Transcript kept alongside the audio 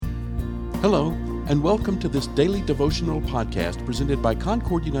Hello, and welcome to this daily devotional podcast presented by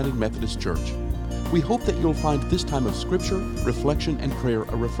Concord United Methodist Church. We hope that you'll find this time of scripture, reflection, and prayer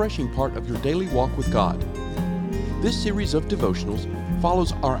a refreshing part of your daily walk with God. This series of devotionals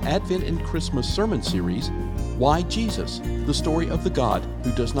follows our Advent and Christmas sermon series, Why Jesus? The Story of the God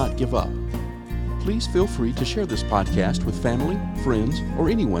Who Does Not Give Up. Please feel free to share this podcast with family, friends, or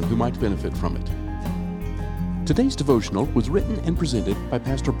anyone who might benefit from it. Today's devotional was written and presented by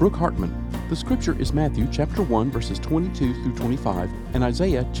Pastor Brooke Hartman. The scripture is Matthew chapter 1, verses 22 through 25, and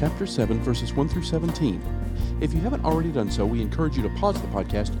Isaiah chapter 7, verses 1 through 17. If you haven't already done so, we encourage you to pause the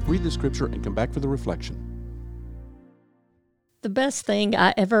podcast, read the scripture, and come back for the reflection. The best thing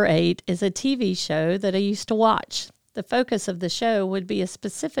I ever ate is a TV show that I used to watch. The focus of the show would be a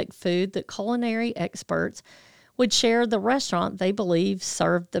specific food that culinary experts would share the restaurant they believe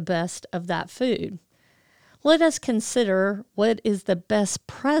served the best of that food. Let us consider what is the best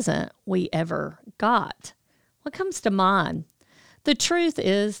present we ever got. What comes to mind? The truth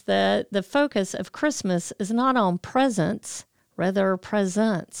is that the focus of Christmas is not on presents, rather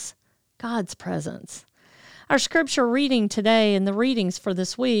presents, God's presence. Our scripture reading today and the readings for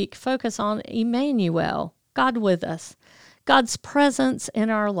this week focus on Emmanuel, God with us, God's presence in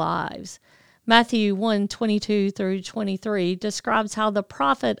our lives. Matthew 1:22 through 23 describes how the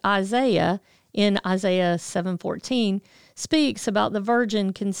prophet Isaiah in Isaiah 7:14 speaks about the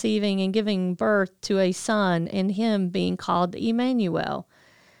virgin conceiving and giving birth to a son and him being called Emmanuel.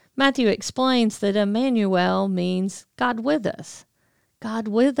 Matthew explains that Emmanuel means God with us. God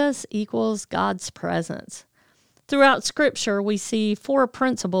with us equals God's presence. Throughout Scripture, we see four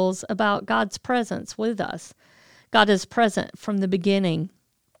principles about God's presence with us. God is present from the beginning.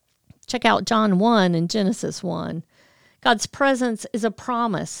 Check out John 1 and Genesis 1. God's presence is a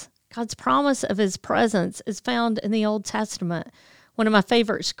promise. God's promise of His presence is found in the Old Testament. One of my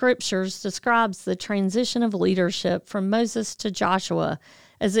favorite scriptures describes the transition of leadership from Moses to Joshua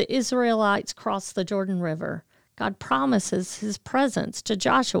as the Israelites crossed the Jordan River. God promises His presence to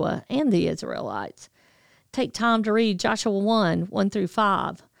Joshua and the Israelites. Take time to read Joshua 1 through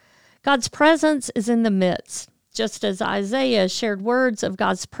 5. God's presence is in the midst. Just as Isaiah shared words of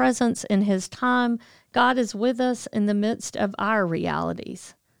God's presence in his time, God is with us in the midst of our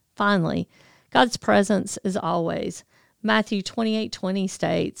realities. Finally, God's presence is always. Matthew 28:20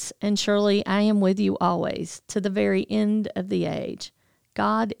 states, "And surely I am with you always, to the very end of the age."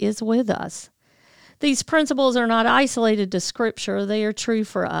 God is with us. These principles are not isolated to Scripture. They are true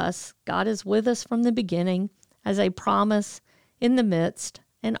for us. God is with us from the beginning, as a promise, in the midst,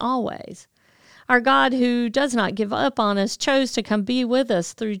 and always. Our God, who does not give up on us, chose to come be with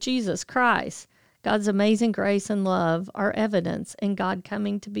us through Jesus Christ. God's amazing grace and love are evidence in God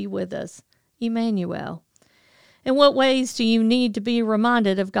coming to be with us, Emmanuel. In what ways do you need to be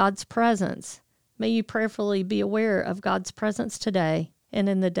reminded of God's presence? May you prayerfully be aware of God's presence today and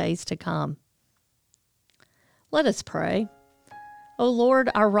in the days to come. Let us pray. O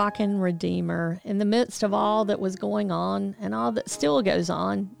Lord, our rock and redeemer, in the midst of all that was going on and all that still goes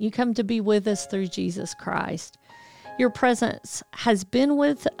on, you come to be with us through Jesus Christ. Your presence has been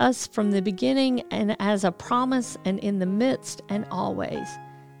with us from the beginning and as a promise and in the midst and always.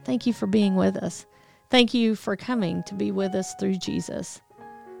 Thank you for being with us. Thank you for coming to be with us through Jesus.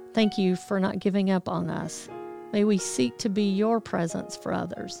 Thank you for not giving up on us. May we seek to be your presence for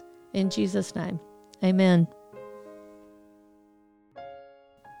others. In Jesus' name, amen.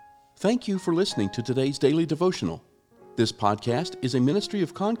 Thank you for listening to today's daily devotional. This podcast is a ministry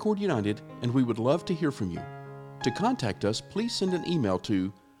of Concord United, and we would love to hear from you. To contact us, please send an email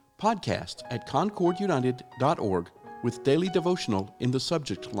to podcast@concordunited.org with daily devotional in the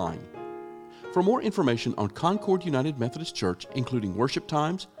subject line. For more information on Concord United Methodist Church, including worship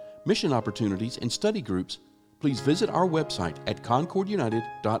times, mission opportunities, and study groups, please visit our website at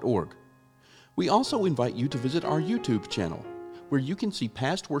concordunited.org. We also invite you to visit our YouTube channel, where you can see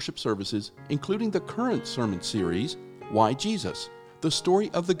past worship services, including the current sermon series, Why Jesus? The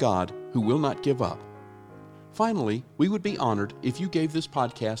Story of the God Who Will Not Give Up. Finally, we would be honored if you gave this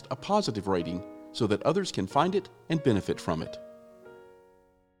podcast a positive rating so that others can find it and benefit from it.